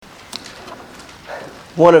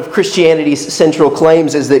One of Christianity's central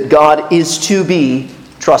claims is that God is to be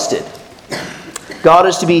trusted. God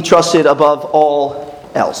is to be trusted above all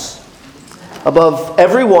else, above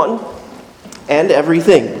everyone and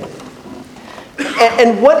everything.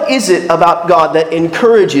 And what is it about God that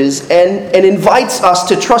encourages and invites us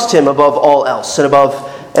to trust Him above all else and above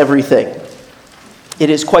everything? It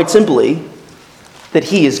is quite simply that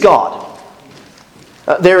He is God.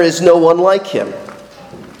 There is no one like Him.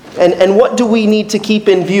 And what do we need to keep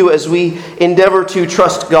in view as we endeavor to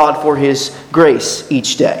trust God for His grace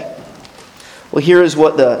each day? Well, here is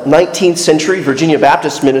what the 19th century Virginia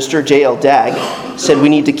Baptist minister J.L. Dagg said we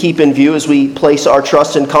need to keep in view as we place our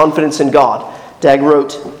trust and confidence in God. Dagg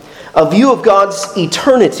wrote, "A view of God's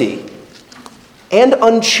eternity and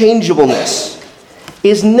unchangeableness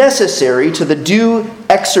is necessary to the due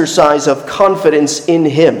exercise of confidence in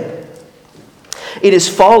Him. It is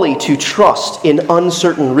folly to trust in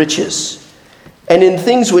uncertain riches and in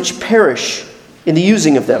things which perish in the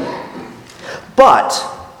using of them. But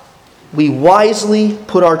we wisely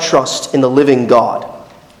put our trust in the living God.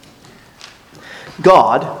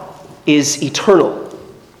 God is eternal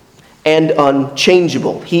and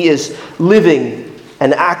unchangeable. He is living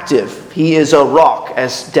and active. He is a rock,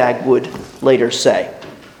 as Dagg would later say.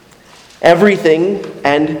 Everything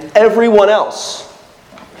and everyone else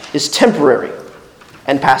is temporary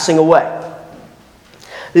and passing away."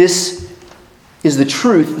 This is the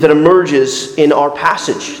truth that emerges in our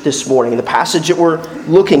passage this morning, the passage that we're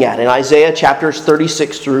looking at in Isaiah chapters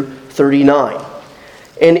 36 through 39.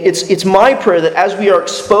 And it's my prayer that as we are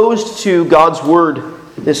exposed to God's Word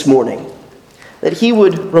this morning, that He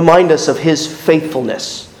would remind us of His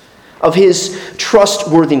faithfulness, of His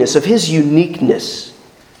trustworthiness, of His uniqueness,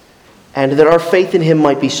 and that our faith in Him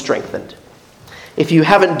might be strengthened. If you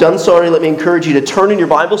haven't done so already, let me encourage you to turn in your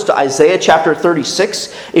Bibles to Isaiah chapter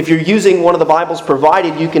 36. If you're using one of the Bibles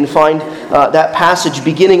provided, you can find that passage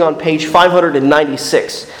beginning on page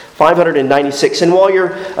 596. 596. And while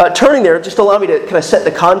you're turning there, just allow me to kind of set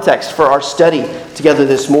the context for our study together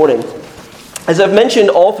this morning. As I've mentioned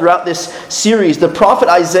all throughout this series, the prophet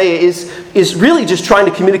Isaiah is really just trying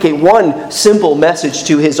to communicate one simple message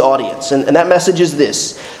to his audience. And that message is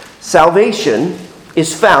this: salvation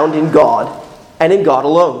is found in God and in God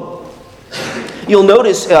alone. You'll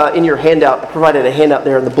notice in your handout, I provided a handout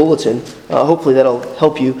there in the bulletin. Hopefully that'll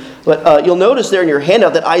help you. But you'll notice there in your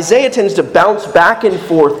handout that Isaiah tends to bounce back and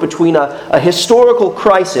forth between a historical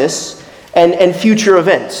crisis and future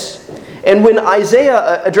events. And when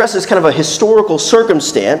Isaiah addresses kind of a historical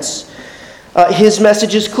circumstance, his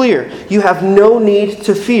message is clear. You have no need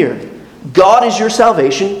to fear. God is your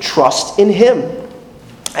salvation. Trust in Him.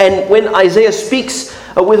 And when Isaiah speaks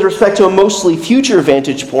with respect to a mostly future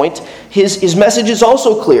vantage point, his message is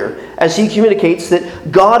also clear as he communicates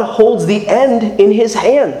that God holds the end in His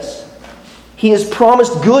hands. He has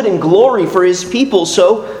promised good and glory for His people,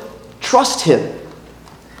 so trust Him.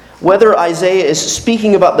 Whether Isaiah is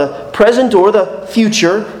speaking about the present or the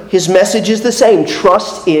future, his message is the same.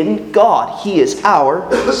 Trust in God. He is our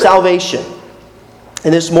salvation.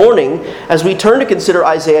 And this morning, as we turn to consider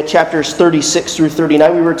Isaiah chapters 36 through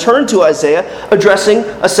 39, we return to Isaiah addressing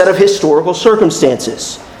a set of historical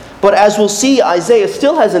circumstances. But as we'll see, Isaiah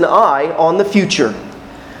still has an eye on the future.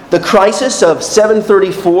 The crisis of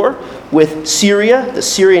 734 with Syria, the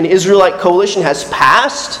Syrian-Israelite coalition, has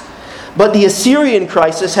passed, but the Assyrian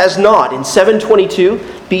crisis has not. In 722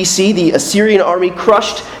 BC, the Assyrian army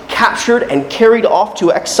crushed, captured, and carried off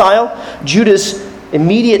to exile Judah's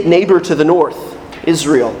immediate neighbor to the north,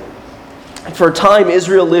 Israel. For a time,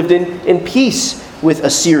 Israel lived in peace with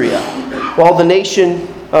Assyria. While the nation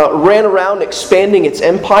ran around expanding its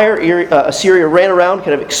empire, Assyria ran around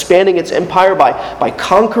kind of expanding its empire by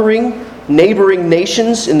conquering neighboring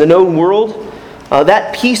nations in the known world.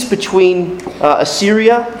 That peace between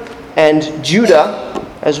Assyria and Judah,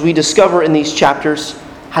 as we discover in these chapters,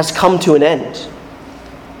 has come to an end.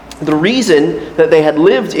 The reason that they had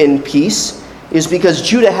lived in peace is because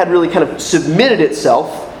Judah had really kind of submitted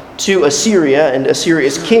itself to Assyria and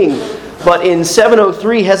Assyria's king. But in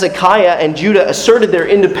 703, Hezekiah and Judah asserted their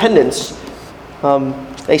independence.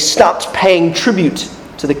 They stopped paying tribute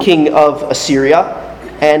to the king of Assyria,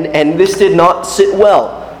 and this did not sit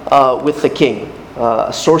well with the king.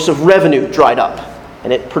 A source of revenue dried up,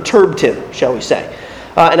 and it perturbed him, shall we say.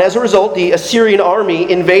 And as a result, the Assyrian army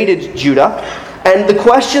invaded Judah. And the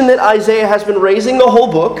question that Isaiah has been raising the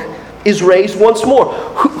whole book is raised once more.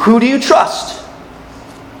 Who do you trust?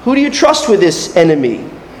 Who do you trust with this enemy?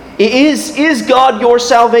 Is God your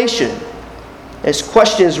salvation? This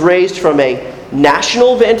question is raised from a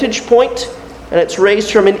national vantage point And it's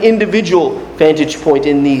raised from an individual vantage point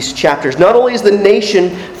in these chapters. Not only is the nation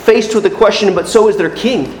faced with the question, but so is their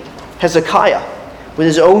king, Hezekiah. With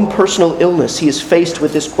his own personal illness, he is faced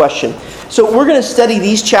with this question. So we're going to study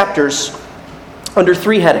these chapters under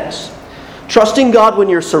three headings. Trusting God when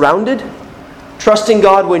you're surrounded, trusting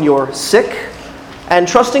God when you're sick, and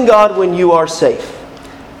trusting God when you are safe.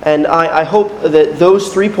 And I hope that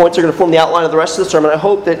those 3 points are going to form the outline of the rest of the sermon. I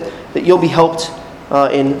hope that you'll be helped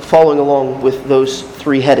in following along with those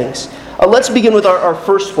three headings. Let's begin with our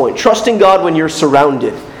first point, trusting God when you're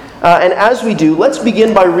surrounded. And as we do, let's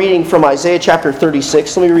begin by reading from Isaiah chapter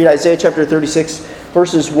 36. Let me read Isaiah chapter 36,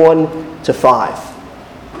 verses 1 to 5.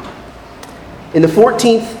 In the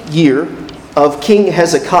 14th year of King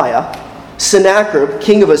Hezekiah, Sennacherib,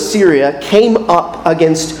 king of Assyria, came up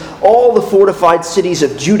against all the fortified cities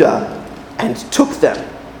of Judah and took them.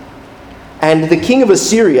 And the king of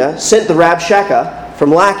Assyria sent the Rabshakeh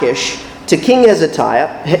from Lachish to King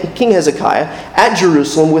Hezekiah at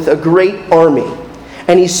Jerusalem with a great army.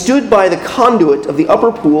 And he stood by the conduit of the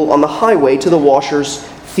upper pool on the highway to the washer's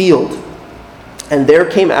field. And there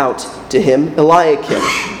came out to him Eliakim,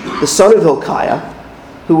 the son of Hilkiah,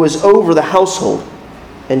 who was over the household,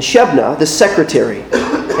 and Shebna, the secretary,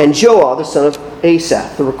 and Joah, the son of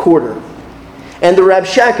Asaph, the recorder. And the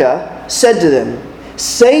Rabshakeh said to them,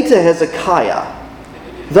 "Say to Hezekiah,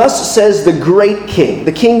 thus says the great king,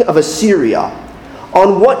 the king of Assyria,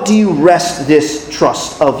 on what do you rest this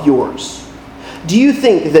trust of yours? Do you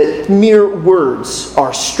think that mere words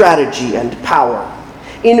are strategy and power?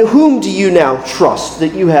 In whom do you now trust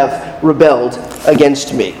that you have rebelled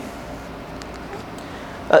against me?"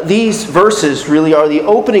 These verses really are the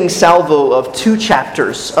opening salvo of 2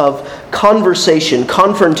 chapters of conversation,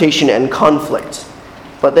 confrontation, and conflict.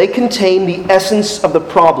 But they contain the essence of the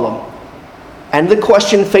problem and the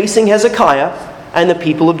question facing Hezekiah and the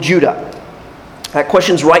people of Judah. That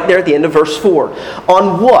question's right there at the end of verse 4.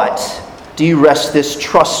 On what do you rest this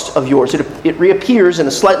trust of yours? It reappears in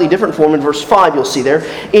a slightly different form in verse 5, you'll see there.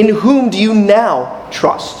 In whom do you now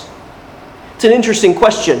trust? It's an interesting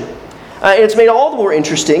question. It's made all the more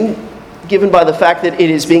interesting given by the fact that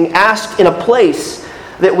it is being asked in a place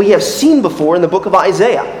that we have seen before in the book of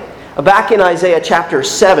Isaiah. Back in Isaiah chapter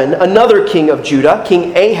 7, another king of Judah,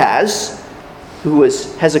 King Ahaz, who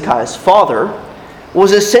was Hezekiah's father,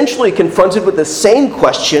 was essentially confronted with the same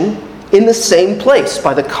question in the same place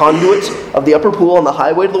by the conduit of the upper pool on the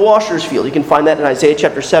highway to the washer's field. You can find that in Isaiah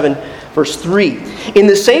chapter 7, verse 3. In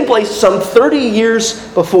the same place some 30 years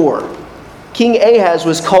before, King Ahaz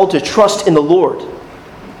was called to trust in the Lord,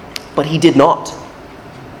 but he did not.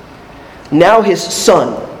 Now his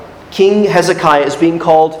son, King Hezekiah, is being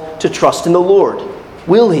called to trust in the Lord.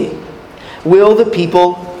 Will he? Will the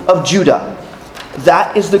people of Judah?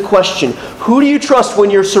 That is the question. Who do you trust when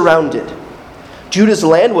you're surrounded? Judah's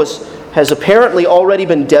land has apparently already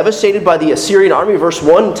been devastated by the Assyrian army. Verse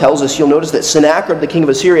 1 tells us, you'll notice that Sennacherib, the king of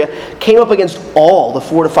Assyria, came up against all the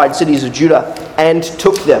fortified cities of Judah and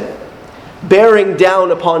took them, bearing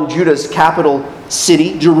down upon Judah's capital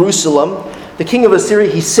city, Jerusalem. The king of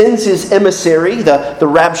Assyria, he sends his emissary, the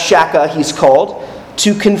Rabshakeh he's called,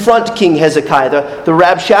 to confront King Hezekiah. The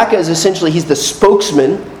Rabshakeh is essentially, he's the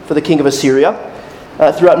spokesman for the king of Assyria.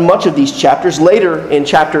 Throughout much of these chapters. Later in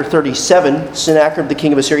chapter 37, Sennacherib, the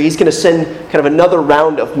king of Assyria, he's going to send kind of another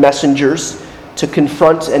round of messengers to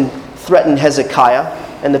confront and threaten Hezekiah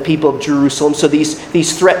and the people of Jerusalem. So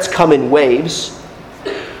these threats come in waves.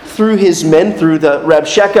 Through his men, through the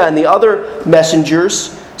Rabshakeh and the other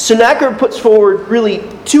messengers, Sennacherib puts forward really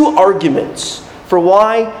 2 arguments for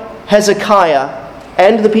why Hezekiah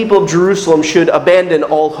and the people of Jerusalem should abandon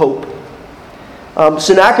all hope.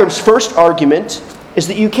 Sennacherib's first argument is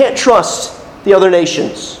that you can't trust the other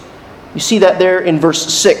nations. You see that there in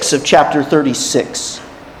verse 6 of chapter 36.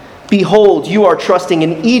 Behold, you are trusting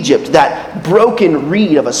in Egypt, that broken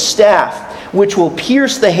reed of a staff, which will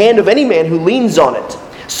pierce the hand of any man who leans on it.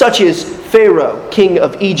 Such is Pharaoh, king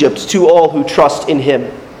of Egypt, to all who trust in him.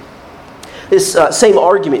 This same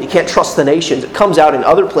argument, you can't trust the nations, it comes out in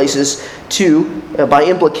other places too, by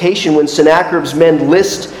implication when Sennacherib's men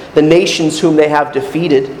list the nations whom they have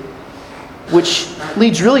defeated, which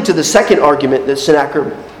leads really to the second argument that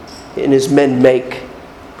Sennacherib and his men make.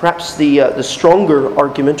 Perhaps the stronger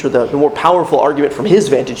argument, or the more powerful argument from his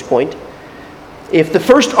vantage point. If the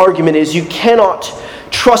first argument is you cannot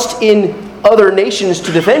trust in other nations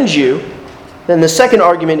to defend you, then the second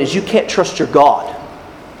argument is you can't trust your God.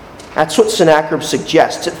 That's what Sennacherib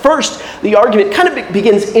suggests. At first, the argument kind of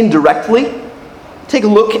begins indirectly. Take a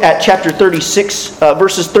look at chapter 36,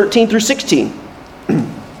 verses 13 through 16.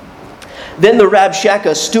 Then the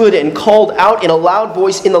Rabshakeh stood and called out in a loud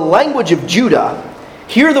voice in the language of Judah,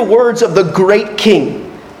 "Hear the words of the great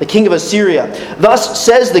king, the king of Assyria. Thus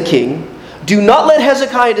says the king, do not let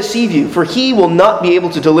Hezekiah deceive you, for he will not be able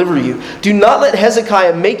to deliver you. Do not let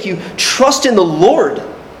Hezekiah make you trust in the Lord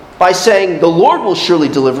by saying, the Lord will surely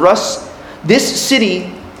deliver us. This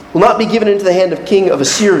city will not be given into the hand of king of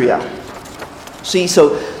Assyria." See,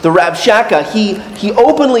 so the Rabshakeh, he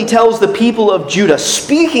openly tells the people of Judah,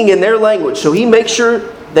 speaking in their language, so he makes sure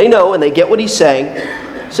they know and they get what he's saying,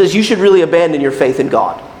 says you should really abandon your faith in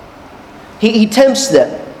God. He tempts them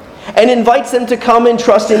and invites them to come and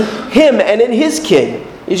trust in him and in his king.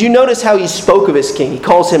 As you notice how he spoke of his king, he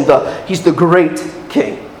calls him he's the great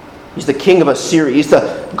king. He's the king of Assyria. He's the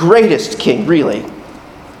greatest king, really.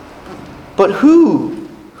 But who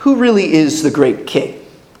really is the great king?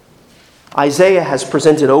 Isaiah has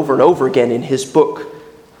presented over and over again in his book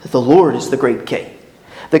that the Lord is the great king.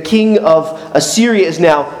 The king of Assyria is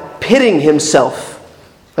now pitting himself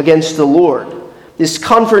against the Lord. This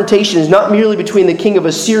confrontation is not merely between the king of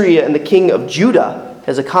Assyria and the king of Judah,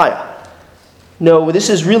 Hezekiah. No, this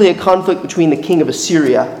is really a conflict between the king of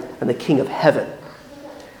Assyria and the king of heaven.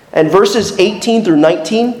 And verses 18 through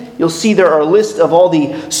 19, you'll see there are a list of all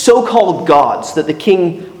the so-called gods that the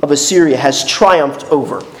king of Assyria has triumphed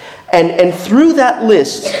over. And through that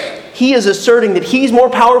list, he is asserting that he's more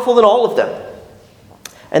powerful than all of them.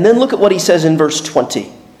 And then look at what he says in verse 20.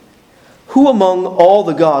 "Who among all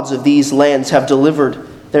the gods of these lands have delivered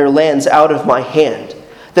their lands out of my hand,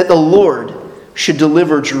 that the Lord should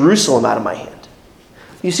deliver Jerusalem out of my hand?"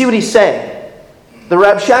 You see what he's saying? The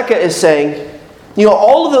Rabshakeh is saying,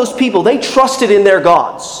 all of those people, they trusted in their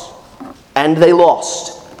gods, and they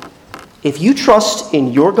lost. If you trust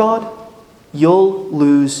in your God, you'll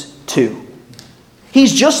lose too.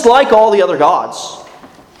 He's just like all the other gods,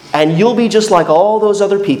 and you'll be just like all those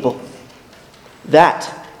other people. That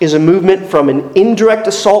is a movement from an indirect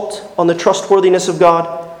assault on the trustworthiness of God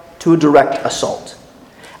to a direct assault.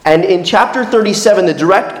 And in chapter 37, the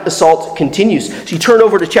direct assault continues. So you turn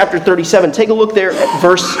over to chapter 37. Take a look there at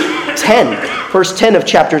verse 10. Verse 10 of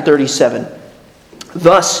chapter 37.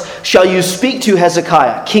 "Thus shall you speak to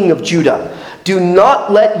Hezekiah, king of Judah. Do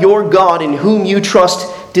not let your God in whom you trust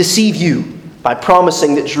deceive you by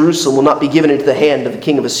promising that Jerusalem will not be given into the hand of the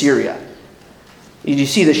king of Assyria." Did you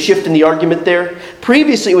see the shift in the argument there?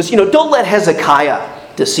 Previously it was, don't let Hezekiah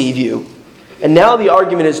deceive you. And now the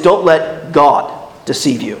argument is, don't let God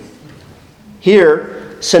deceive you. Here,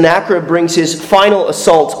 Sennacherib brings his final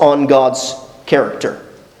assault on God's character.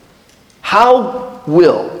 How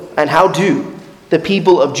will and how do the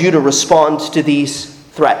people of Judah respond to these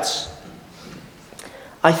threats?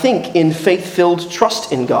 I think in faith-filled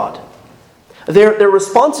trust in God. Their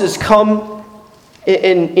responses come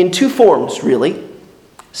in two forms, really.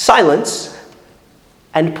 Silence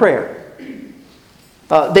and prayer.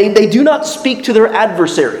 They do not speak to their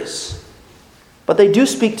adversaries, but they do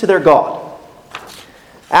speak to their God.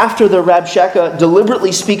 After the Rabshakeh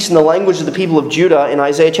deliberately speaks in the language of the people of Judah in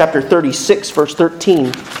Isaiah chapter 36, verse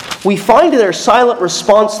 13, we find their silent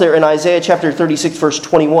response there in Isaiah chapter 36, verse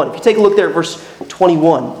 21. If you take a look there at verse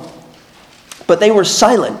 21. "But they were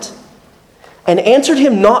silent and answered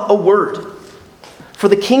him not a word. For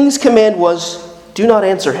the king's command was, do not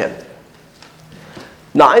answer him."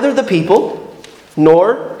 Neither the people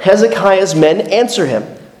nor Hezekiah's men answer him.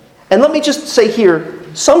 And let me just say here,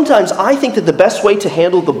 sometimes I think that the best way to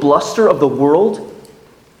handle the bluster of the world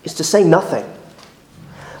is to say nothing.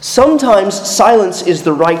 Sometimes silence is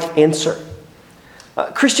the right answer.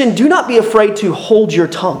 Christian, do not be afraid to hold your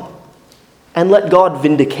tongue and let God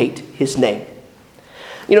vindicate his name.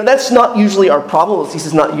 That's not usually our problem. At least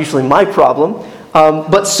it's not usually my problem.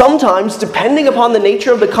 But sometimes, depending upon the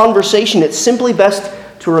nature of the conversation, it's simply best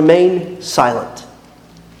to remain silent.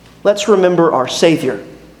 Let's remember our Savior.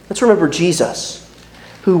 Let's remember Jesus,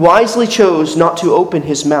 who wisely chose not to open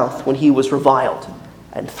his mouth when he was reviled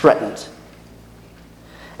and threatened.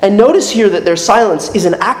 And notice here that their silence is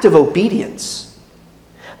an act of obedience.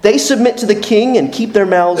 They submit to the king and keep their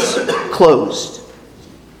mouths closed.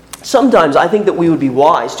 Sometimes I think that we would be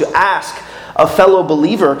wise to ask a fellow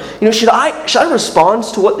believer, should I respond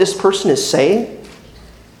to what this person is saying?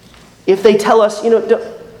 If they tell us,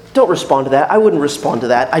 don't respond to that, I wouldn't respond to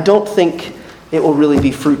that, I don't think it will really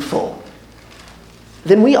be fruitful,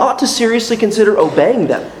 then we ought to seriously consider obeying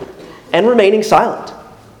them and remaining silent.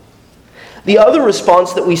 The other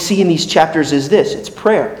response that we see in these chapters is this: it's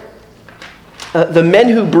prayer. The men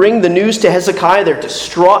who bring the news to Hezekiah, they're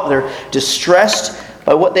distraught, they're distressed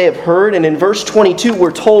by what they have heard. And in verse 22, we're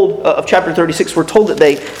told, of chapter 36, we're told that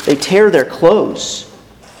they tear their clothes.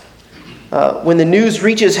 When the news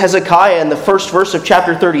reaches Hezekiah in the first verse of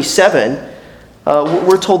chapter 37,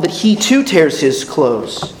 we're told that he too tears his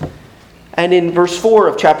clothes. And in verse 4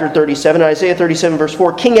 of chapter 37, Isaiah 37 verse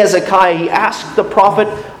 4, King Hezekiah, he asked the prophet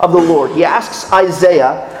of the Lord, he asks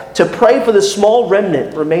Isaiah to pray for the small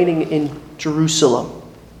remnant remaining in Jerusalem.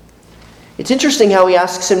 It's interesting how he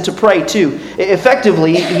asks him to pray too.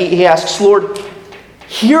 Effectively, he asks, Lord,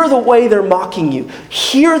 hear the way they're mocking you.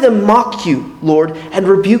 Hear them mock you, Lord, and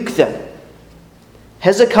rebuke them.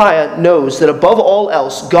 Hezekiah knows that above all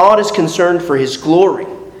else, God is concerned for his glory.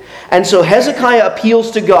 And so Hezekiah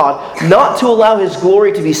appeals to God not to allow his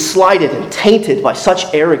glory to be slighted and tainted by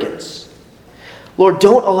such arrogance. Lord,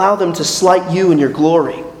 don't allow them to slight you in your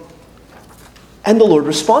glory. And the Lord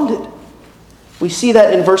responded. We see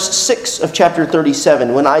that in verse 6 of chapter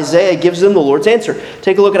 37 when Isaiah gives them the Lord's answer.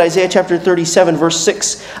 Take a look at Isaiah chapter 37 verse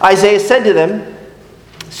 6. Isaiah said to them,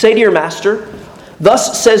 say to your master,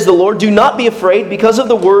 thus says the Lord, do not be afraid because of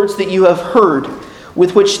the words that you have heard,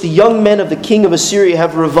 with which the young men of the king of Assyria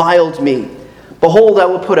have reviled me. Behold, I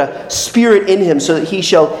will put a spirit in him so that he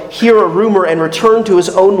shall hear a rumor and return to his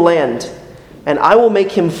own land. And I will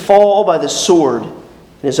make him fall by the sword in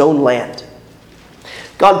his own land.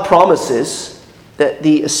 God promises that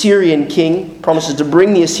the Assyrian king promises to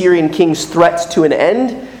bring the Assyrian king's threats to an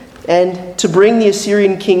end and to bring the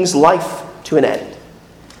Assyrian king's life to an end.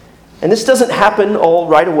 And this doesn't happen all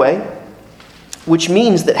right away, which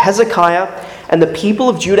means that Hezekiah and the people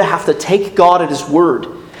of Judah have to take God at his word.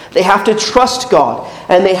 They have to trust God,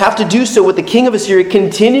 and they have to do so with the king of Assyria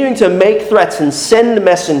continuing to make threats and send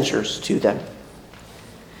messengers to them.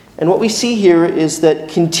 And what we see here is that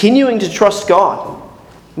continuing to trust God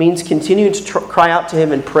means continuing to cry out to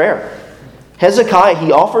him in prayer. Hezekiah,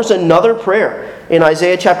 he offers another prayer in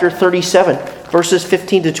Isaiah chapter 37, verses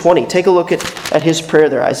 15 to 20. Take a look at his prayer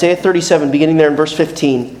there. Isaiah 37, beginning there in verse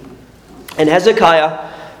 15. And Hezekiah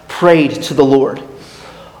prayed to the Lord,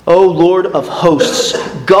 O Lord of hosts,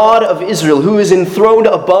 God of Israel, who is enthroned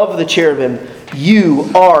above the cherubim, you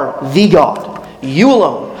are the God, you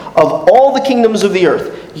alone, of all the kingdoms of the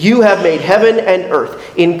earth. You have made heaven and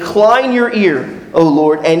earth. Incline your ear, O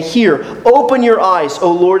Lord, and hear. Open your eyes, O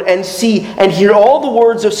Lord, and see, and hear all the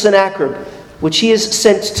words of Sennacherib, which he has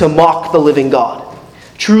sent to mock the living God.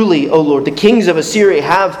 Truly, O Lord, the kings of Assyria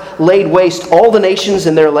have laid waste all the nations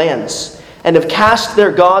in their lands, and have cast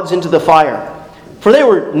their gods into the fire. For they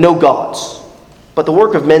were no gods, but the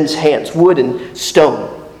work of men's hands, wood and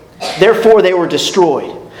stone. Therefore they were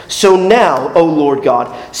destroyed. So now, O Lord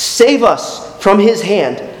God, save us from his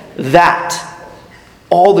hand, that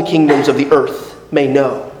all the kingdoms of the earth may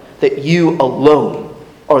know that you alone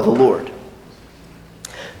are the Lord.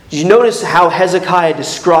 Did you notice how Hezekiah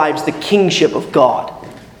describes the kingship of God?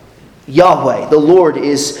 Yahweh, the Lord,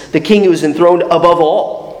 is the king who is enthroned above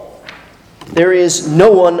all. There is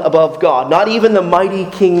no one above God, not even the mighty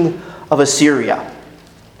king of Assyria.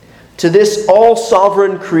 To this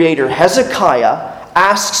all-sovereign creator, Hezekiah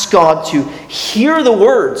asks God to hear the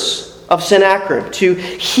words of Sennacherib, to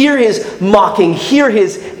hear his mocking, hear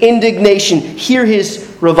his indignation, hear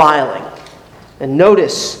his reviling. And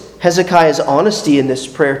notice Hezekiah's honesty in this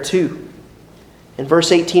prayer too. In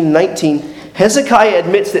verse 18 and 19, Hezekiah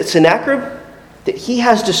admits that Sennacherib, that he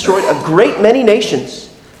has destroyed a great many nations.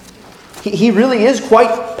 He really is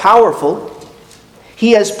quite powerful.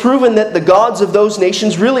 He has proven that the gods of those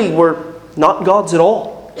nations really were not gods at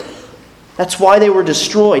all. That's why they were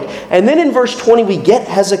destroyed. And then in verse 20 we get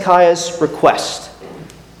Hezekiah's request.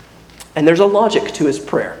 And there's a logic to his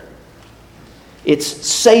prayer. It's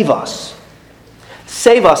save us.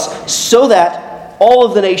 Save us so that all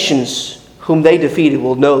of the nations whom they defeated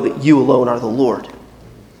will know that you alone are the Lord.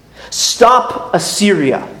 Stop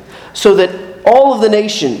Assyria so that all of the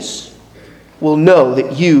nations will know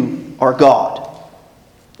that you are God.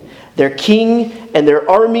 Their king and their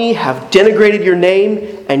army have denigrated your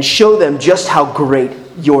name, and show them just how great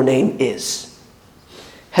your name is.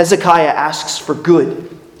 Hezekiah asks for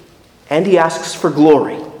good, and he asks for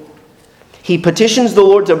glory. He petitions the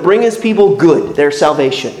Lord to bring his people good, their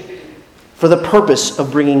salvation, for the purpose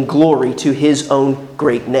of bringing glory to his own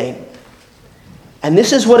great name. And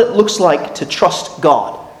this is what it looks like to trust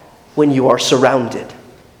God when you are surrounded.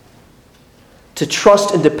 To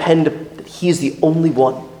trust and depend that he is the only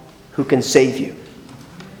one who can save you.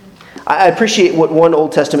 I appreciate what one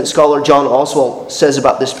Old Testament scholar, John Oswalt, says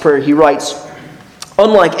about this prayer. He writes,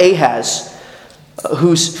 unlike Ahaz,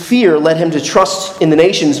 whose fear led him to trust in the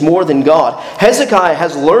nations more than God, Hezekiah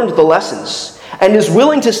has learned the lessons and is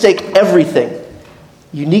willing to stake everything,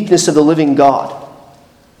 uniqueness of the living God.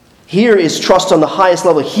 Here is trust on the highest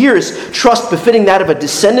level. Here is trust befitting that of a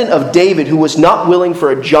descendant of David who was not willing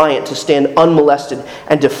for a giant to stand unmolested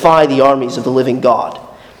and defy the armies of the living God.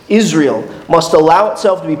 Israel must allow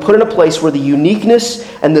itself to be put in a place where the uniqueness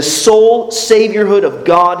and the sole saviorhood of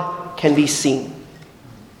God can be seen.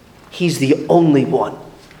 He's the only one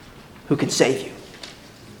who can save you.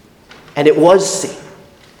 And it was seen.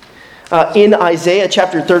 In Isaiah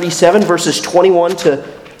chapter 37, verses 21 to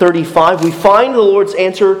 35, we find the Lord's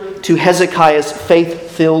answer to Hezekiah's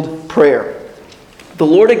faith-filled prayer. The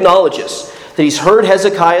Lord acknowledges that he's heard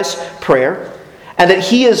Hezekiah's prayer and that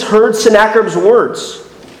he has heard Sennacherib's words.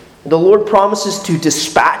 The Lord promises to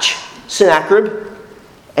dispatch Sennacherib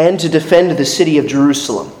and to defend the city of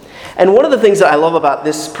Jerusalem. And one of the things that I love about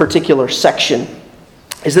this particular section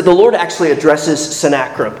is that the Lord actually addresses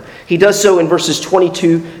Sennacherib. He does so in verses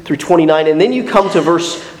 22 through 29. And then you come to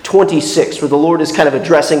verse 26, where the Lord is kind of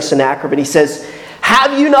addressing Sennacherib. And he says,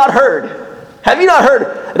 Have you not heard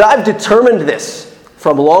that I've determined this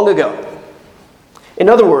from long ago? In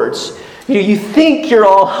other words, you think you're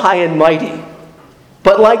all high and mighty.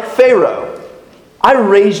 But like Pharaoh, I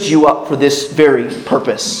raised you up for this very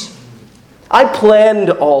purpose. I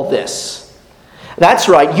planned all this. That's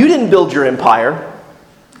right, you didn't build your empire.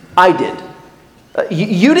 I did.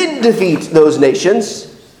 You didn't defeat those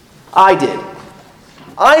nations. I did.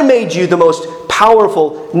 I made you the most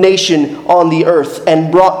powerful nation on the earth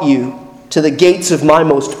and brought you to the gates of my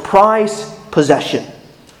most prized possession,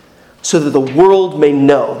 so that the world may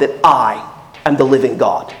know that I am the living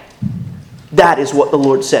God. That is what the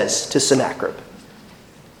Lord says to Sennacherib.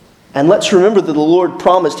 And let's remember that the Lord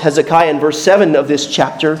promised Hezekiah in verse 7 of this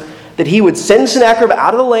chapter that he would send Sennacherib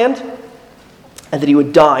out of the land and that he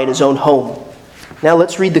would die in his own home. Now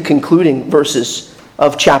let's read the concluding verses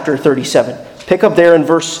of chapter 37. Pick up there in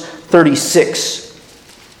verse 36.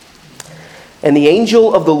 And the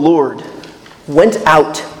angel of the Lord went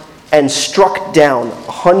out and struck down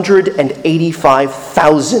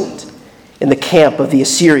 185,000 in the camp of the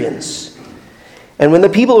Assyrians. And when the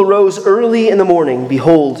people arose early in the morning,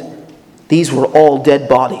 behold, these were all dead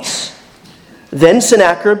bodies. Then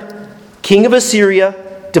Sennacherib, king of Assyria,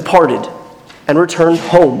 departed and returned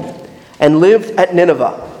home and lived at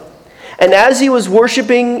Nineveh. And as he was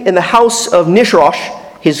worshipping in the house of Nisroch,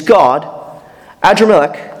 his god,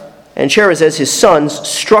 Adrammelech and Sharezer, his sons,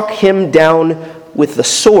 struck him down with the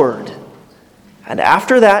sword. And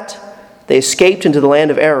after that, they escaped into the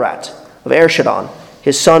land of Ararat, of Arshadon.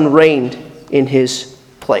 His son reigned in his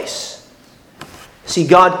place. See,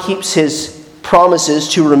 God keeps his promises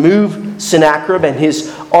to remove Sennacherib and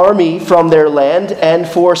his army from their land, and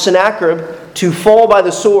for Sennacherib to fall by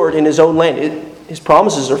the sword in his own land. His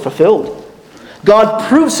promises are fulfilled. God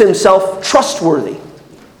proves himself trustworthy,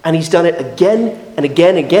 and he's done it again and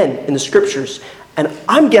again and again in the Scriptures. And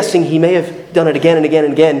I'm guessing he may have done it again and again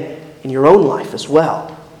and again in your own life as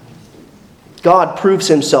well. God proves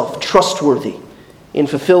himself trustworthy in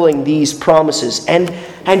fulfilling these promises. And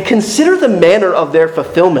consider the manner of their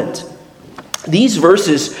fulfillment. These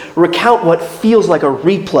verses recount what feels like a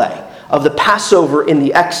replay of the Passover in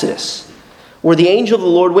the Exodus, where the angel of the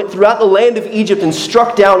Lord went throughout the land of Egypt and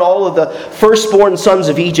struck down all of the firstborn sons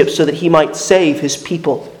of Egypt so that he might save his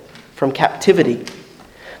people from captivity.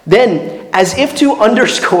 Then, as if to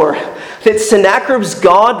underscore that Sennacherib's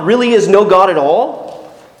God really is no God at all,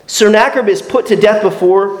 Sennacherib is put to death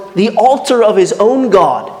before the altar of his own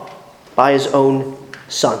God by his own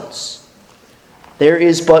sons. There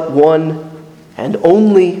is but one and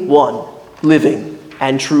only one living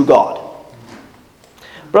and true God.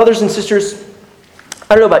 Brothers and sisters,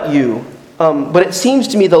 I don't know about you, but it seems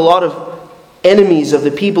to me that a lot of enemies of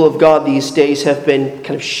the people of God these days have been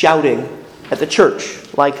kind of shouting at the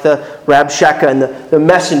church, like the Rabshakeh and the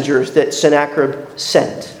messengers that Sennacherib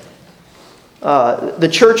sent. The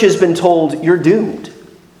church has been told, you're doomed.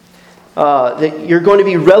 That you're going to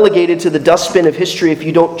be relegated to the dustbin of history if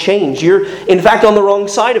you don't change. You're, in fact, on the wrong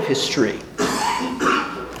side of history.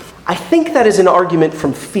 I think that is an argument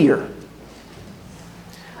from fear.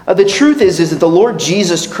 The truth is that the Lord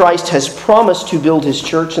Jesus Christ has promised to build his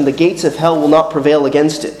church, and the gates of hell will not prevail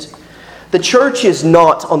against it. The church is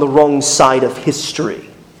not on the wrong side of history,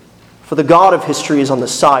 for the God of history is on the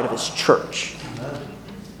side of his church.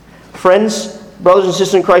 Friends, brothers and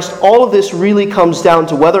sisters in Christ, all of this really comes down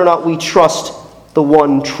to whether or not we trust the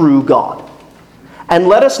one true God. And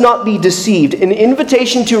let us not be deceived. An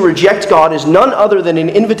invitation to reject God is none other than an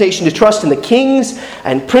invitation to trust in the kings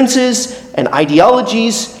and princes and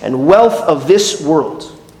ideologies and wealth of this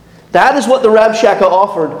world. That is what the Rabshakeh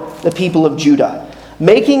offered the people of Judah.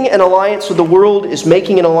 Making an alliance with the world is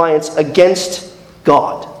making an alliance against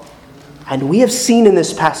God. And we have seen in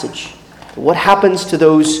this passage what happens to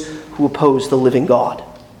those who oppose the living God.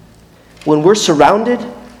 When we're surrounded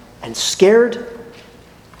and scared,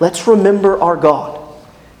 let's remember our God.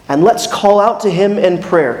 And let's call out to him in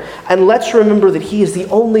prayer. And let's remember that he is the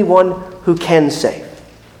only one who can save.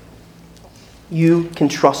 You can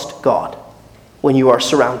trust God when you are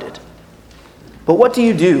surrounded. But what do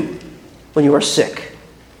you do when you are sick?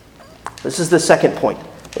 This is the second point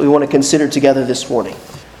that we want to consider together this morning.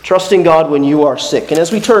 Trusting God when you are sick. And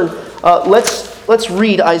as we turn, let's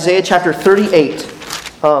read Isaiah chapter 38.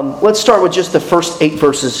 Let's start with just the first 8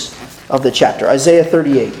 verses of the chapter. Isaiah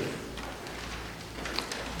 38.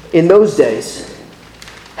 In those days,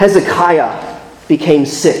 Hezekiah became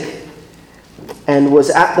sick and was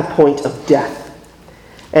at the point of death.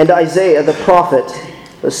 And Isaiah the prophet,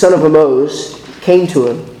 the son of Amoz, came to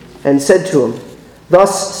him and said to him,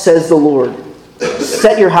 "Thus says the Lord,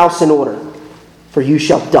 set your house in order, for you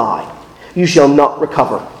shall die. You shall not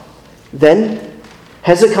recover." Then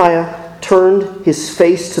Hezekiah turned his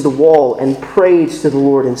face to the wall and prayed to the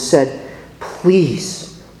Lord and said,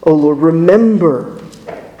 "Please, O Lord, remember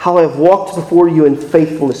how I have walked before you in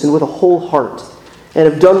faithfulness and with a whole heart, and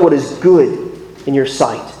have done what is good in your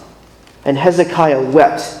sight." And Hezekiah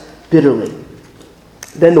wept bitterly.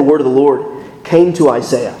 Then the word of the Lord came to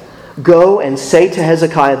Isaiah. "Go and say to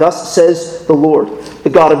Hezekiah, thus says the Lord, the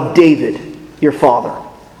God of David, your father,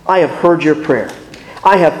 I have heard your prayer.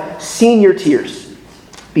 I have seen your tears.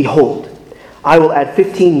 Behold, I will add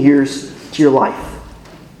 15 years to your life.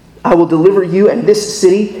 I will deliver you and this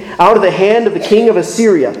city out of the hand of the king of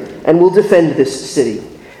Assyria, and will defend this city.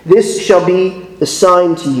 This shall be the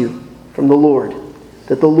sign to you from the Lord,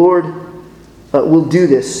 that the Lord will do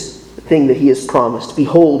this thing that he has promised.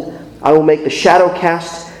 Behold, I will make the shadow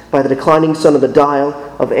cast by the declining sun of the dial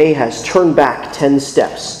of Ahaz turn back 10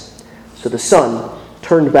 steps. So the sun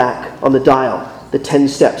turned back on the dial the 10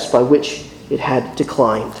 steps by which it had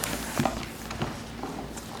declined.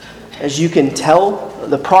 As you can tell,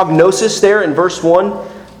 the prognosis there in verse 1,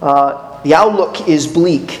 the outlook is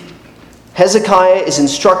bleak. Hezekiah is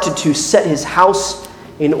instructed to set his house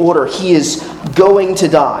in order. He is going to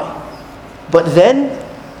die. But then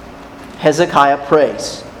Hezekiah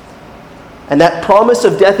prays. And that promise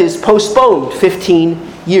of death is postponed 15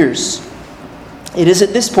 years. It is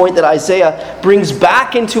at this point that Isaiah brings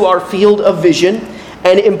back into our field of vision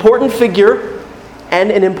an important figure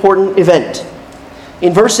and an important event.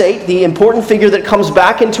 In verse 8, the important figure that comes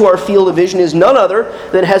back into our field of vision is none other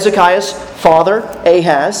than Hezekiah's father,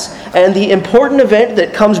 Ahaz. And the important event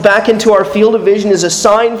that comes back into our field of vision is a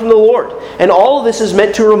sign from the Lord. And all of this is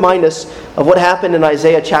meant to remind us of what happened in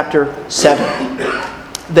Isaiah chapter 7.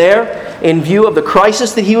 There, in view of the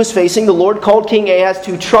crisis that he was facing, the Lord called King Ahaz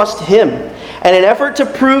to trust him. And in an effort to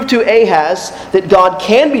prove to Ahaz that God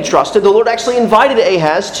can be trusted, the Lord actually invited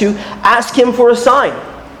Ahaz to ask him for a sign.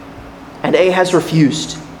 And Ahaz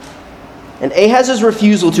refused. And Ahaz's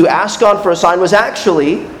refusal to ask God for a sign was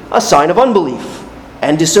actually a sign of unbelief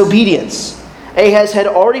and disobedience. Ahaz had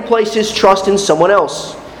already placed his trust in someone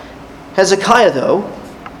else. Hezekiah, though,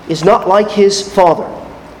 is not like his father,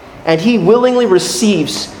 and he willingly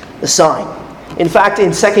receives the sign. In fact,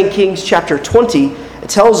 in 2 Kings chapter 20, it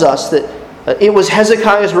tells us that it was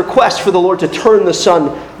Hezekiah's request for the Lord to turn the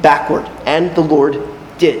sun backward, and the Lord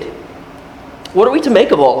did. What are we to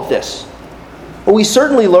make of all of this? Well, we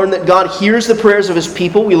certainly learn that God hears the prayers of his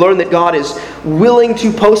people. We learn that God is willing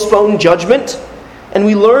to postpone judgment. And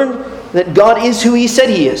we learn that God is who he said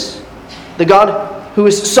he is. The God who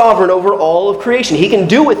is sovereign over all of creation. He can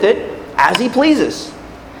do with it as he pleases.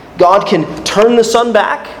 God can turn the sun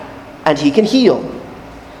back, and he can heal.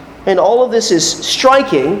 And all of this is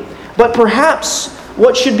striking, but perhaps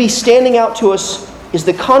what should be standing out to us is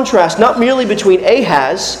the contrast not merely between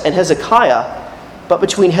Ahaz and Hezekiah, but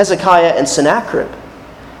between Hezekiah and Sennacherib.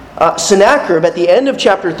 Sennacherib, at the end of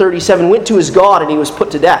chapter 37, went to his God and he was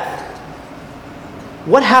put to death.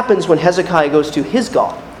 What happens when Hezekiah goes to his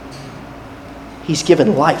God? He's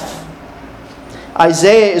given life.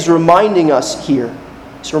 Isaiah is reminding us here,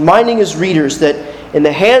 he's reminding his readers that in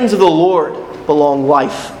the hands of the Lord belong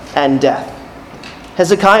life and death.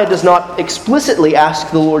 Hezekiah does not explicitly ask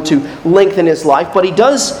the Lord to lengthen his life, but he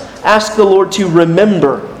does ask the Lord to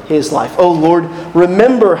remember his life. "Oh Lord,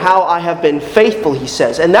 remember how I have been faithful," he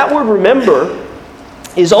says. And that word remember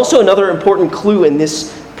is also another important clue in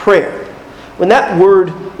this prayer. When that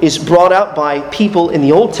word is brought out by people in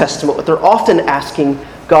the Old Testament, what they're often asking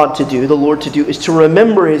God to do, the Lord to do, is to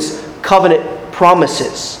remember his covenant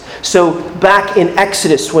promises. So back in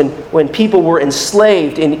Exodus, when people were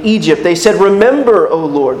enslaved in Egypt, they said, "Remember, O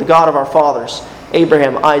Lord, the God of our fathers,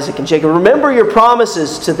 Abraham, Isaac, and Jacob. Remember your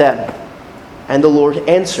promises to them." and the Lord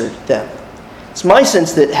answered them. It's my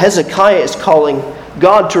sense that Hezekiah is calling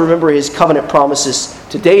God to remember his covenant promises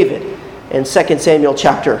to David in 2 Samuel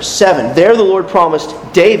chapter 7. There the Lord promised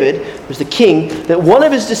David, who was the king, that one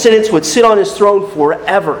of his descendants would sit on his throne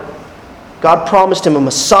forever. God promised him a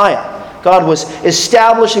Messiah. God was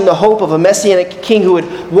establishing the hope of a messianic king who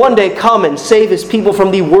would one day come and save his people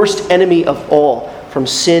from the worst enemy of all, from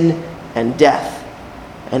sin and death.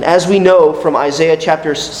 And as we know from Isaiah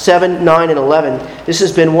chapters 7, 9, and 11, this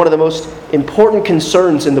has been one of the most important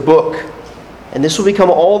concerns in the book. And this will become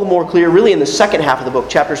all the more clear really in the second half of the book,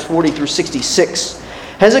 chapters 40 through 66.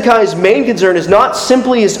 Hezekiah's main concern is not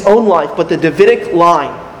simply his own life, but the Davidic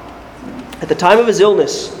line. At the time of his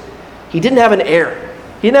illness, he didn't have an heir.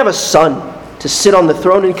 He didn't have a son to sit on the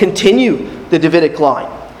throne and continue the Davidic line.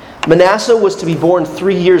 Manasseh was to be born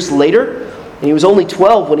 3 years later, and he was only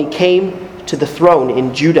 12 when he came to the throne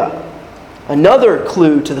in Judah. Another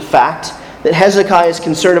clue to the fact that Hezekiah is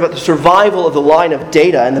concerned about the survival of the line of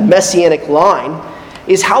David and the messianic line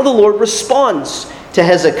is how the Lord responds to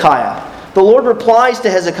Hezekiah. The Lord replies to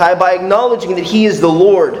Hezekiah by acknowledging that he is the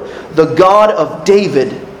Lord, the God of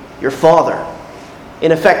David, your father.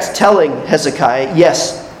 In effect, telling Hezekiah,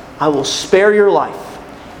 yes, I will spare your life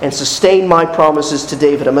and sustain my promises to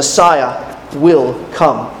David. A Messiah will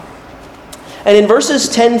come. And in verses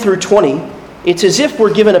 10 through 20, it's as if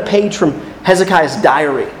we're given a page from Hezekiah's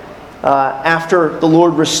diary after the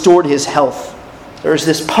Lord restored his health. There's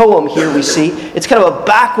this poem here we see. It's kind of a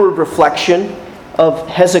backward reflection of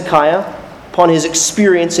Hezekiah upon his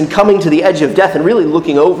experience in coming to the edge of death and really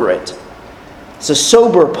looking over it. It's a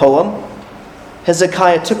sober poem.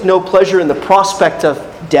 Hezekiah took no pleasure in the prospect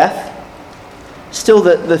of death. Still,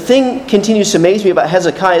 the thing continues to amaze me about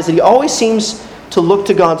Hezekiah is that he always seems to look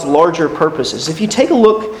to God's larger purposes. If you take a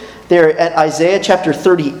look there at Isaiah chapter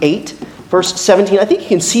 38, verse 17, I think you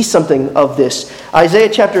can see something of this. Isaiah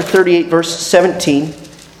chapter 38, verse 17,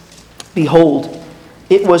 behold,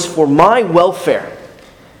 it was for my welfare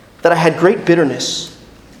that I had great bitterness,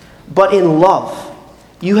 but in love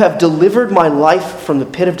you have delivered my life from the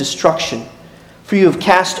pit of destruction, for you have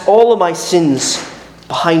cast all of my sins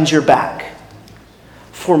behind your back.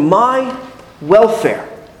 For my welfare.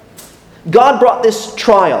 God brought this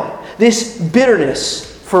trial, this bitterness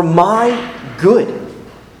for my good,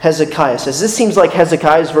 Hezekiah says. This seems like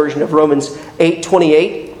Hezekiah's version of Romans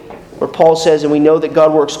 8:28, where Paul says, and we know that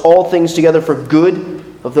God works all things together for good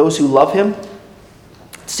of those who love him.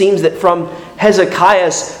 It seems that from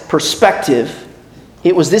Hezekiah's perspective,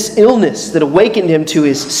 it was this illness that awakened him to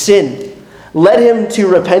his sin, led him to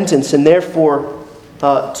repentance, and therefore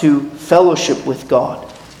to fellowship with God.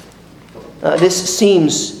 This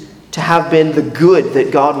seems to have been the good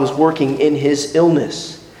that God was working in his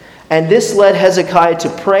illness. And this led Hezekiah to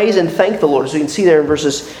praise and thank the Lord, as we can see there in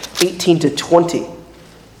verses 18 to 20.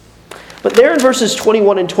 But there in verses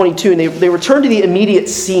 21 and 22, and they return to the immediate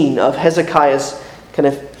scene of Hezekiah's kind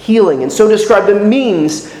of healing, and so describe the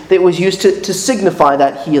means that was used to signify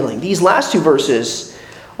that healing. These last two verses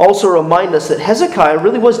also remind us that Hezekiah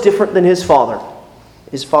really was different than his father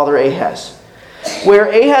Ahaz. Where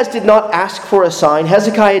Ahaz did not ask for a sign,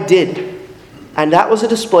 Hezekiah did. And that was a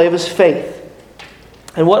display of his faith.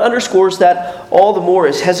 And what underscores that all the more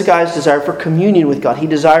is Hezekiah's desire for communion with God. He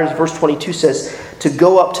desires, verse 22 says, to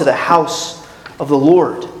go up to the house of the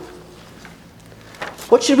Lord.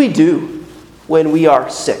 What should we do when we are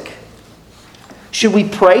sick? Should we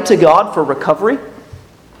pray to God for recovery?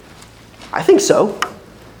 I think so.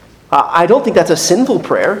 I don't think that's a sinful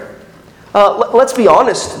prayer. Let's be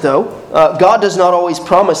honest, though. God does not always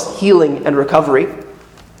promise healing and recovery.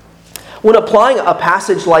 When applying a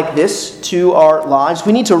passage like this to our lives,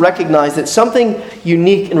 we need to recognize that something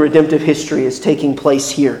unique in redemptive history is taking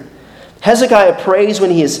place here. Hezekiah prays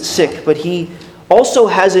when he is sick, but he also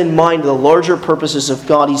has in mind the larger purposes of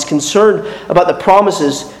God. He's concerned about the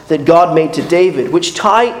promises that God made to David, which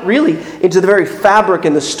tie really into the very fabric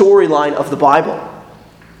and the storyline of the Bible.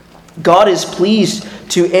 God is pleased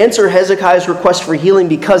to answer Hezekiah's request for healing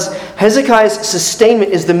because Hezekiah's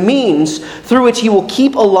sustainment is the means through which he will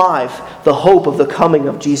keep alive the hope of the coming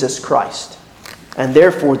of Jesus Christ, and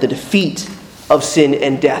therefore the defeat of sin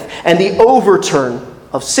and death, and the overturn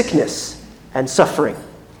of sickness and suffering.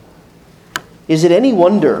 Is it any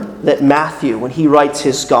wonder that Matthew, when he writes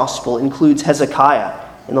his gospel, includes Hezekiah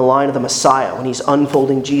in the line of the Messiah when he's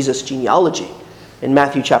unfolding Jesus' genealogy in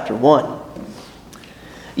Matthew chapter 1?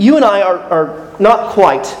 You and I are not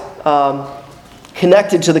quite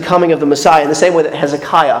connected to the coming of the Messiah in the same way that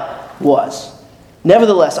Hezekiah was.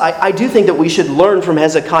 Nevertheless, I do think that we should learn from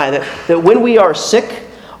Hezekiah that when we are sick,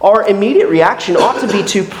 our immediate reaction ought to be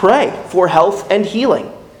to pray for health and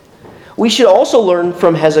healing. we should also learn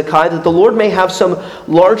from Hezekiah that the Lord may have some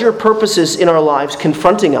larger purposes in our lives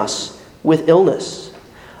confronting us with illness.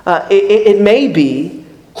 It may be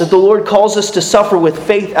that the Lord calls us to suffer with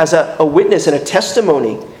faith as a witness and a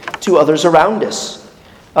testimony to others around us.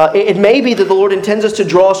 It may be that the Lord intends us to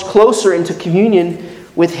draw us closer into communion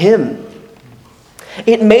with Him.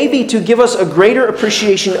 It may be to give us a greater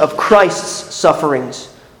appreciation of Christ's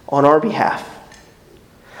sufferings on our behalf.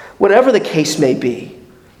 Whatever the case may be,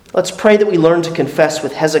 let's pray that we learn to confess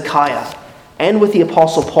with Hezekiah and with the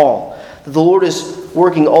Apostle Paul that the Lord is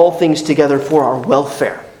working all things together for our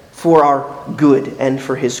welfare, for our good, and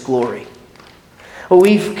for His glory. Well,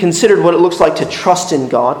 we've considered what it looks like to trust in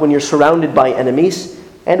God when you're surrounded by enemies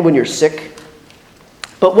and when you're sick.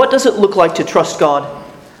 But what does it look like to trust God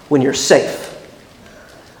when you're safe?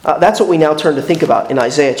 That's what we now turn to think about in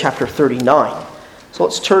Isaiah chapter 39. So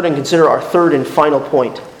let's turn and consider our third and final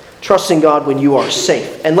point, trusting God when you are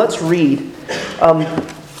safe. And let's read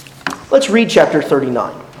chapter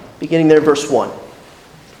 39, beginning there in verse 1.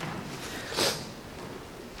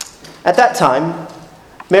 At that time,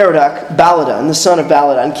 Merodach-Baladan, the son of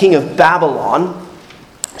Baladan, king of Babylon,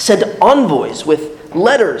 sent envoys with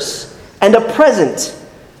letters and a present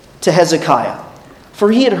to Hezekiah,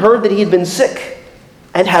 for he had heard that he had been sick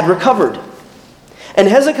and had recovered. And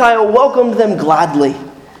Hezekiah welcomed them gladly,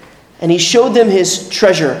 and he showed them his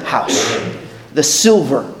treasure house, the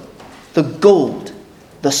silver, the gold,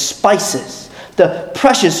 the spices, the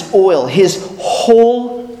precious oil, his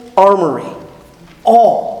whole armory,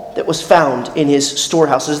 all that was found in his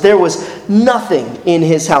storehouses. There was nothing in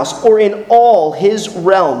his house or in all his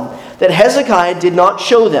realm that Hezekiah did not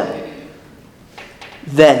show them.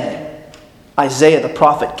 Then Isaiah the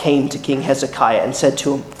prophet came to King Hezekiah and said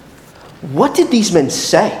to him, "What did these men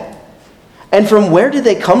say? And from where did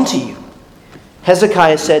they come to you?"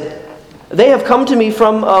 Hezekiah said, "They have come to me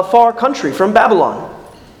from a far country, from Babylon."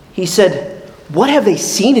 He said, "What have they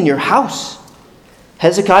seen in your house?"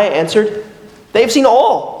 Hezekiah answered, "They have seen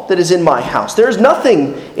all that is in my house. There is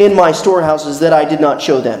nothing in my storehouses that I did not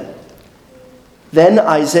show them." Then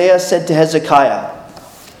Isaiah said to Hezekiah,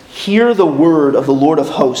 "Hear the word of the Lord of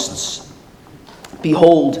hosts.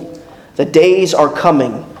 Behold, the days are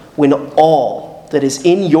coming when all that is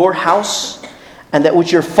in your house and that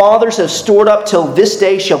which your fathers have stored up till this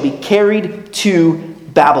day shall be carried to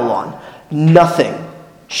Babylon. Nothing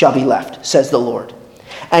shall be left, says the Lord.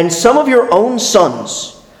 And some of your own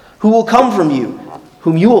sons who will come from you,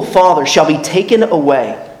 whom you will father, shall be taken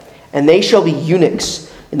away, and they shall be eunuchs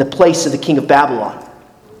in the place of the king of Babylon."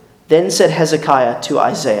 Then said Hezekiah to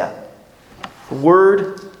Isaiah, "The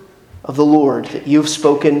word of the Lord that you have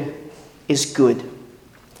spoken is good."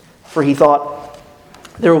 For he thought,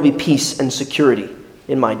 "There will be peace and security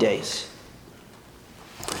in my days."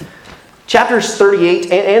 Chapters 38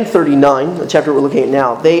 and 39, the chapter we're looking at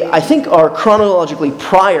now, they, I think, are chronologically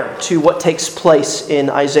prior to what takes place in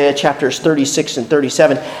Isaiah chapters 36 and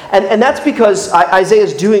 37. And that's because Isaiah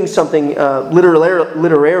is doing something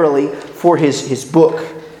literarily for his book.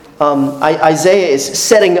 Isaiah is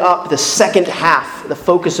setting up the second half, the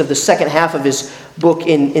focus of the second half of his book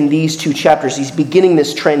in these two chapters. He's beginning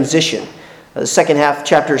this transition. The second half,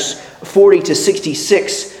 chapters 40 to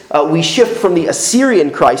 66, we shift from the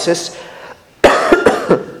Assyrian crisis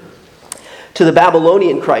to the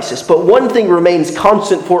Babylonian crisis. But one thing remains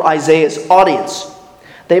constant for Isaiah's audience.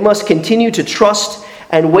 They must continue to trust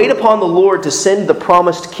and wait upon the Lord to send the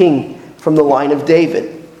promised king from the line of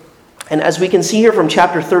David. And as we can see here from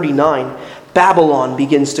chapter 39, Babylon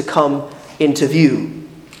begins to come into view.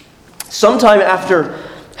 Sometime after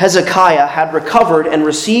Hezekiah had recovered and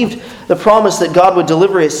received the promise that God would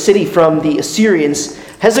deliver his city from the Assyrians,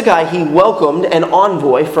 Hezekiah, he welcomed an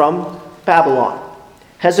envoy from Babylon.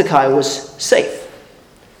 Hezekiah was safe,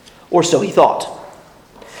 or so he thought.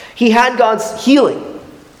 He had God's healing,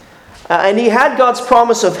 and he had God's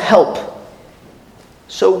promise of help.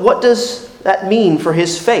 So what does that mean for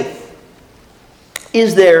his faith?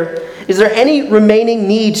 Is there any remaining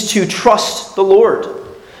need to trust the Lord,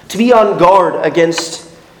 to be on guard against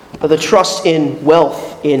the trust in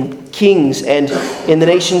wealth, in kings, and in the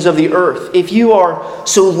nations of the earth? If you are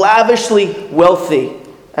so lavishly wealthy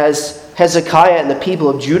as Hezekiah and the people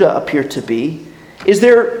of Judah appear to be, is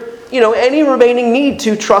there, any remaining need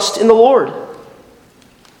to trust in the Lord?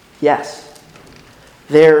 Yes.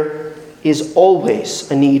 There is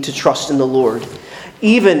always a need to trust in the Lord,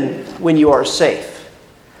 even when you are safe.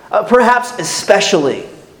 Perhaps especially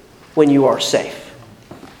when you are safe.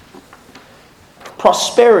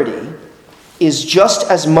 Prosperity is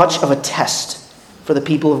just as much of a test for the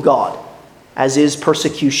people of God as is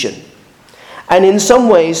persecution. And in some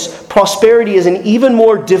ways, prosperity is an even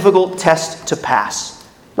more difficult test to pass.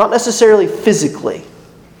 Not necessarily physically,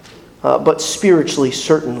 but spiritually,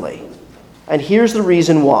 certainly. And here's the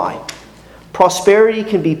reason why. Prosperity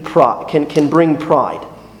can bring pride.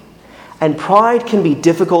 And pride can be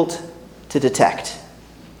difficult to detect.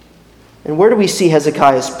 And where do we see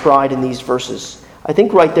Hezekiah's pride in these verses? I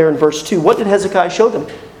think right there in verse 2. What did Hezekiah show them?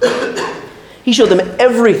 He showed them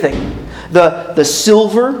everything. The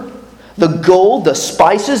silver, the gold, the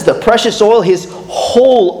spices, the precious oil, his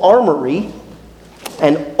whole armory,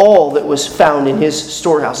 and all that was found in his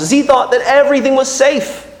storehouses. He thought that everything was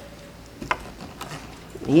safe.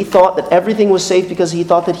 He thought that everything was safe because he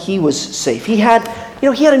thought that he was safe. He had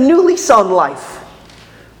a new lease on life,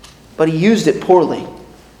 but he used it poorly.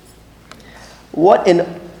 What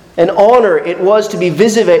an honor it was to be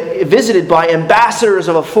visited by ambassadors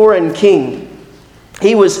of a foreign king.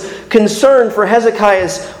 He was concerned for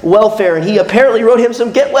Hezekiah's welfare, and he apparently wrote him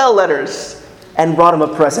some get-well letters and brought him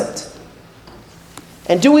a present.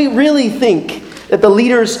 And do we really think that the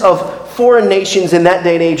leaders of foreign nations in that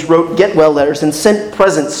day and age wrote get-well letters and sent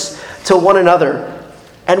presents to one another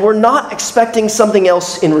and were not expecting something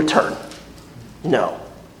else in return? No.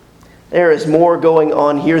 There is more going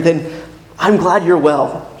on here than, "I'm glad you're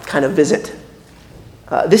well," kind of visit.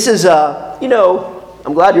 This is "I'm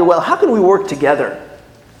glad you're well. How can we work together?"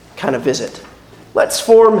 kind of visit. Let's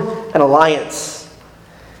form an alliance.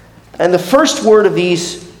 And the first word of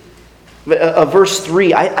verse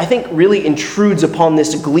 3, I think really intrudes upon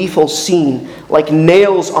this gleeful scene like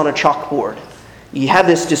nails on a chalkboard. You have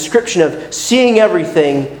this description of seeing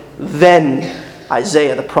everything, then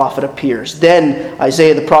Isaiah the prophet appears. Then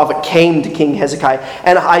Isaiah the prophet came to King Hezekiah.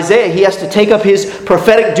 And Isaiah, he has to take up his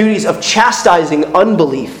prophetic duties of chastising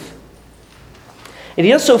unbelief. And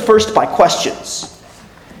he does so first by questions.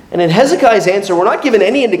 And in Hezekiah's answer, we're not given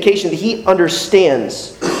any indication that he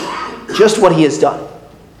understands just what he has done.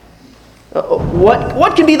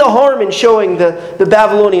 What can be the harm in showing the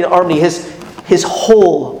Babylonian army his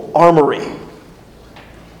whole armory?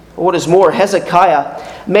 What is more, Hezekiah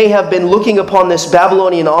may have been looking upon this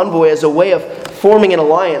Babylonian envoy as a way of forming an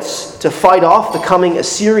alliance to fight off the coming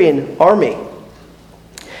Assyrian army.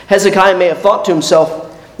 Hezekiah may have thought to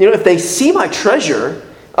himself, if they see my treasure,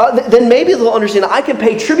 then maybe they'll understand I can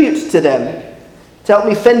pay tribute to them to help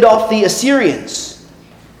me fend off the Assyrians.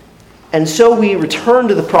 And so we return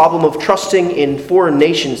to the problem of trusting in foreign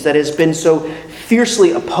nations that has been so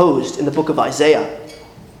fiercely opposed in the book of Isaiah.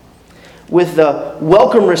 With the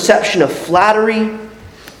welcome reception of flattery,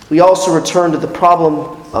 we also return to the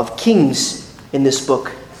problem of kings in this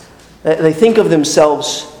book. They think of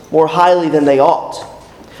themselves more highly than they ought.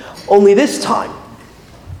 Only this time,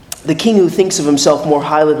 the king who thinks of himself more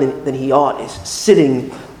highly than he ought is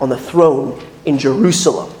sitting on the throne in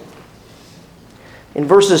Jerusalem. In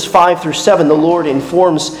verses 5 through 7, the Lord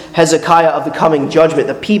informs Hezekiah of the coming judgment.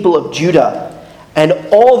 The people of Judah and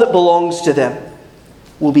all that belongs to them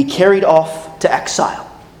will be carried off to exile.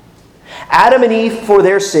 Adam and Eve, for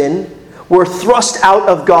their sin, were thrust out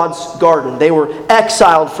of God's garden. They were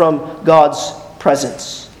exiled from God's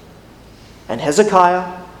presence. And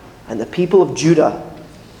Hezekiah and the people of Judah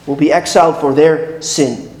will be exiled for their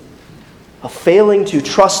sin of failing to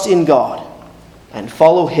trust in God and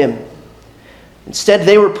follow Him. Instead,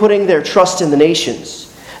 they were putting their trust in the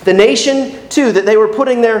nations. The nation, too, that they were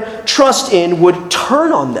putting their trust in would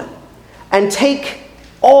turn on them and take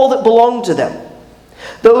all that belonged to them.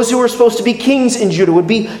 Those who were supposed to be kings in Judah would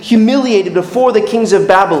be humiliated before the kings of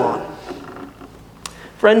Babylon.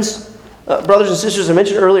 Friends, brothers and sisters, I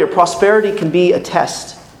mentioned earlier, prosperity can be a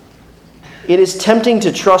test. It is tempting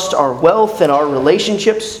to trust our wealth and our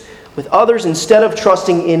relationships with others instead of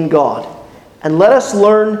trusting in God. And let us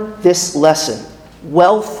learn this lesson.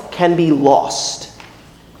 Wealth can be lost.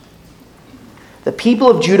 The people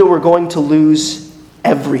of Judah were going to lose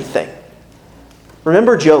everything.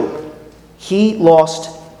 Remember Job. He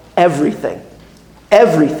lost everything.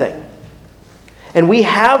 Everything. And we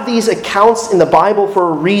have these accounts in the Bible for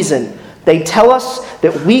a reason. They tell us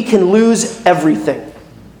that we can lose everything.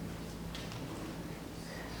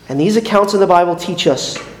 And these accounts in the Bible teach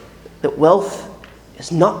us that wealth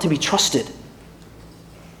is not to be trusted.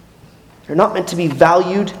 They're not meant to be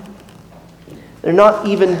valued. They're not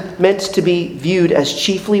even meant to be viewed as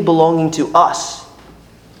chiefly belonging to us.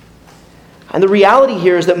 And the reality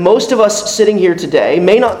here is that most of us sitting here today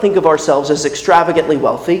may not think of ourselves as extravagantly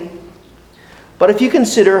wealthy. But if you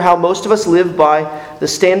consider how most of us live by the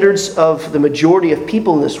standards of the majority of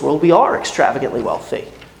people in this world, we are extravagantly wealthy.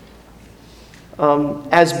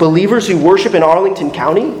 As believers who worship in Arlington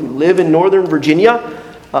County, who live in Northern Virginia,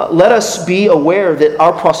 let us be aware that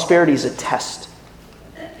our prosperity is a test,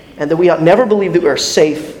 and that we ought never believe that we are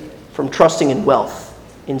safe from trusting in wealth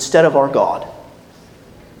instead of our God.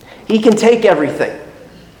 He can take everything.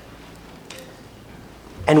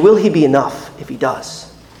 And will he be enough if he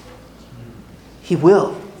does? He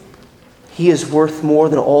will. He is worth more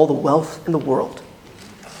than all the wealth in the world.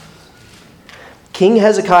 King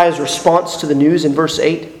Hezekiah's response to the news in verse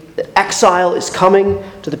 8, that exile is coming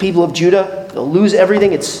to the people of Judah. They'll lose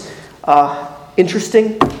everything. It's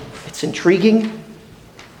interesting. It's intriguing.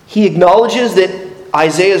 He acknowledges that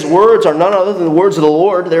Isaiah's words are none other than the words of the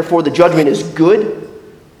Lord. Therefore, the judgment is good.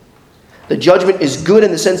 The judgment is good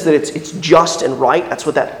in the sense that it's just and right. That's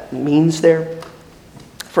what that means there.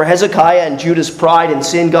 For Hezekiah and Judah's pride and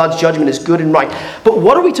sin, God's judgment is good and right. But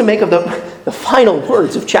what are we to make of the final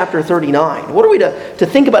words of chapter 39? What are we to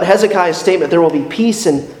think about Hezekiah's statement, there will be peace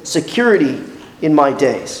and security in my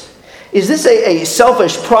days? Is this a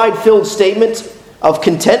selfish, pride-filled statement of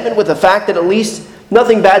contentment with the fact that at least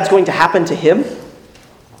nothing bad is going to happen to him?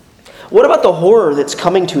 What about the horror that's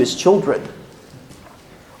coming to his children?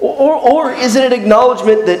 Or is it an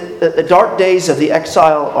acknowledgement that the dark days of the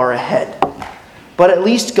exile are ahead? But at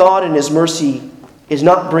least God in his mercy is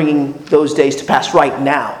not bringing those days to pass right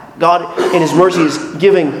now. God in his mercy is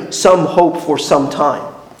giving some hope for some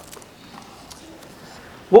time.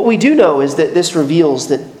 What we do know is that this reveals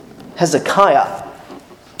that Hezekiah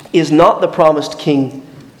is not the promised king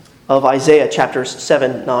of Isaiah chapters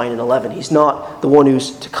 7, 9, and 11. He's not the one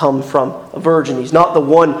who's to come from a virgin. He's not the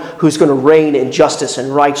one who's going to reign in justice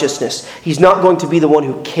and righteousness. He's not going to be the one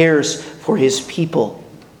who cares for his people.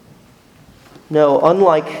 No,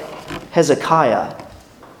 unlike Hezekiah,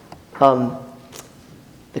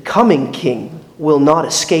 the coming king will not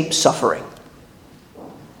escape suffering.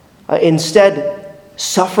 Instead,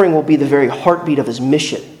 suffering will be the very heartbeat of his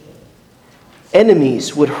mission.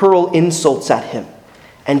 Enemies would hurl insults at him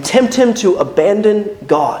and tempt him to abandon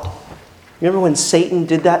God. Remember when Satan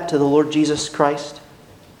did that to the Lord Jesus Christ?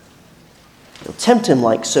 He'll tempt him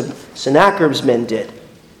like Sennacherib's men did.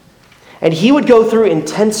 And he would go through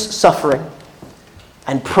intense suffering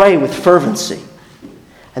and pray with fervency.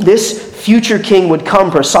 And this future king would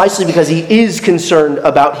come precisely because he is concerned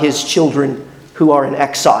about his children who are in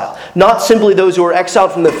exile. Not simply those who are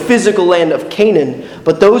exiled from the physical land of Canaan,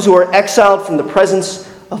 but those who are exiled from the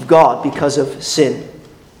presence of God because of sin.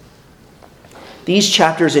 These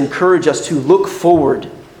chapters encourage us to look forward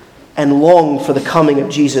and long for the coming of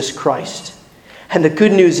Jesus Christ. And the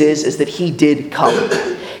good news is that he did come.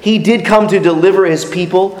 He did come to deliver his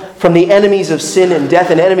people from the enemies of sin and death,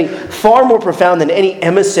 an enemy far more profound than any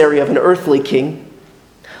emissary of an earthly king.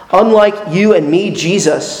 Unlike you and me,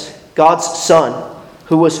 Jesus, God's Son,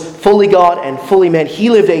 who was fully God and fully man, he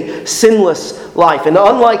lived a sinless life. And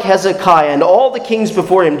unlike Hezekiah and all the kings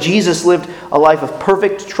before him, Jesus lived a life of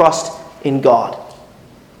perfect trust in God.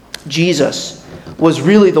 Jesus was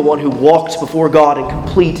really the one who walked before God in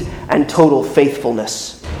complete and total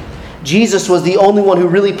faithfulness. Jesus was the only one who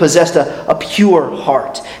really possessed a pure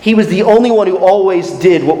heart. He was the only one who always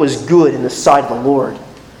did what was good in the sight of the Lord.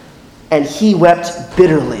 And he wept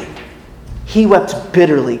bitterly. He wept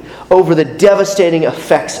bitterly over the devastating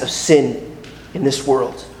effects of sin in this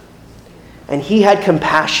world. And he had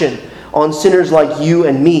compassion on sinners like you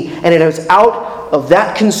and me. And it was out of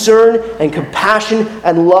that concern and compassion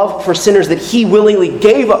and love for sinners that he willingly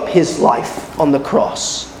gave up his life on the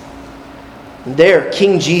cross. And there,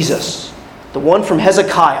 King Jesus, the one from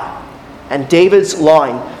Hezekiah and David's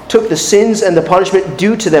line, took the sins and the punishment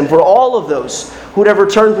due to them for all of those who would have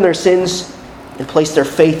returned from their sins and placed their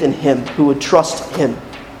faith in him, who would trust him.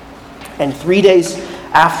 And 3 days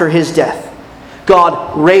after his death,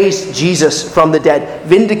 God raised Jesus from the dead,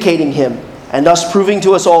 vindicating him, and thus proving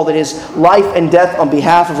to us all that his life and death on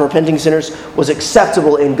behalf of repenting sinners was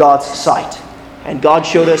acceptable in God's sight. And God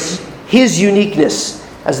showed us his uniqueness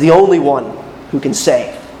as the only one who can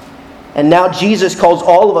save. And now Jesus calls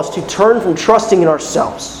all of us to turn from trusting in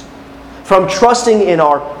ourselves, from trusting in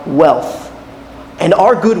our wealth and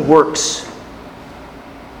our good works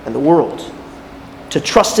and the world, to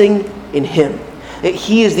trusting in him. That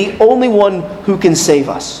he is the only one who can save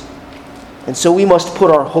us. And so we must put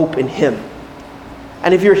our hope in him.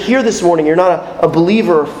 And if you're here this morning, you're not a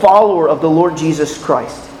believer or follower of the Lord Jesus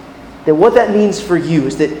Christ, then what that means for you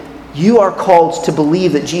is that you are called to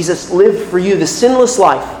believe that Jesus lived for you the sinless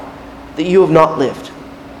life that you have not lived.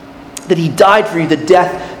 That he died for you the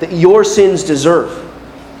death that your sins deserve.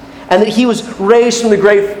 And that he was raised from the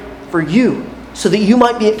grave for you so that you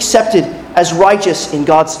might be accepted as righteous in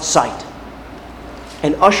God's sight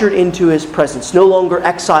and ushered into his presence, no longer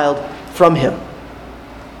exiled from him.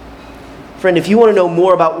 Friend, if you want to know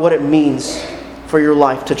more about what it means for your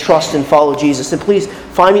life to trust and follow Jesus, then please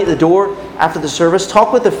find me at the door after the service.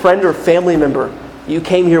 Talk with a friend or family member you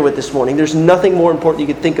came here with this morning. There's nothing more important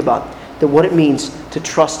you could think about than what it means to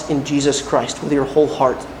trust in Jesus Christ with your whole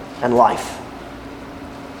heart and life.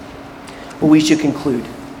 Well, we should conclude.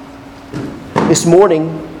 This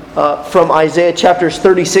morning, from Isaiah chapters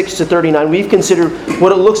 36 to 39, we've considered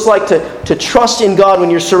what it looks like to trust in God when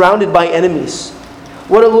you're surrounded by enemies,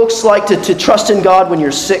 what it looks like to trust in God when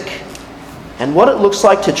you're sick, and what it looks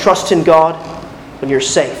like to trust in God when you're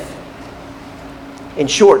safe. In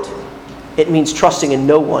short, it means trusting in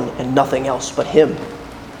no one and nothing else but Him.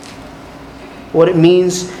 What it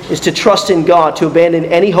means is to trust in God, to abandon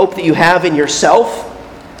any hope that you have in yourself,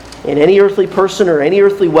 in any earthly person or any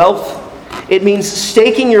earthly wealth. It means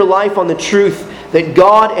staking your life on the truth that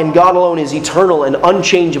God and God alone is eternal and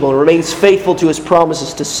unchangeable and remains faithful to His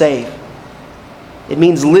promises to save. It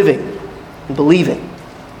means living and believing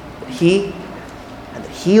that He and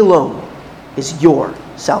that He alone is your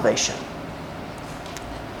salvation.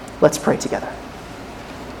 Let's pray together.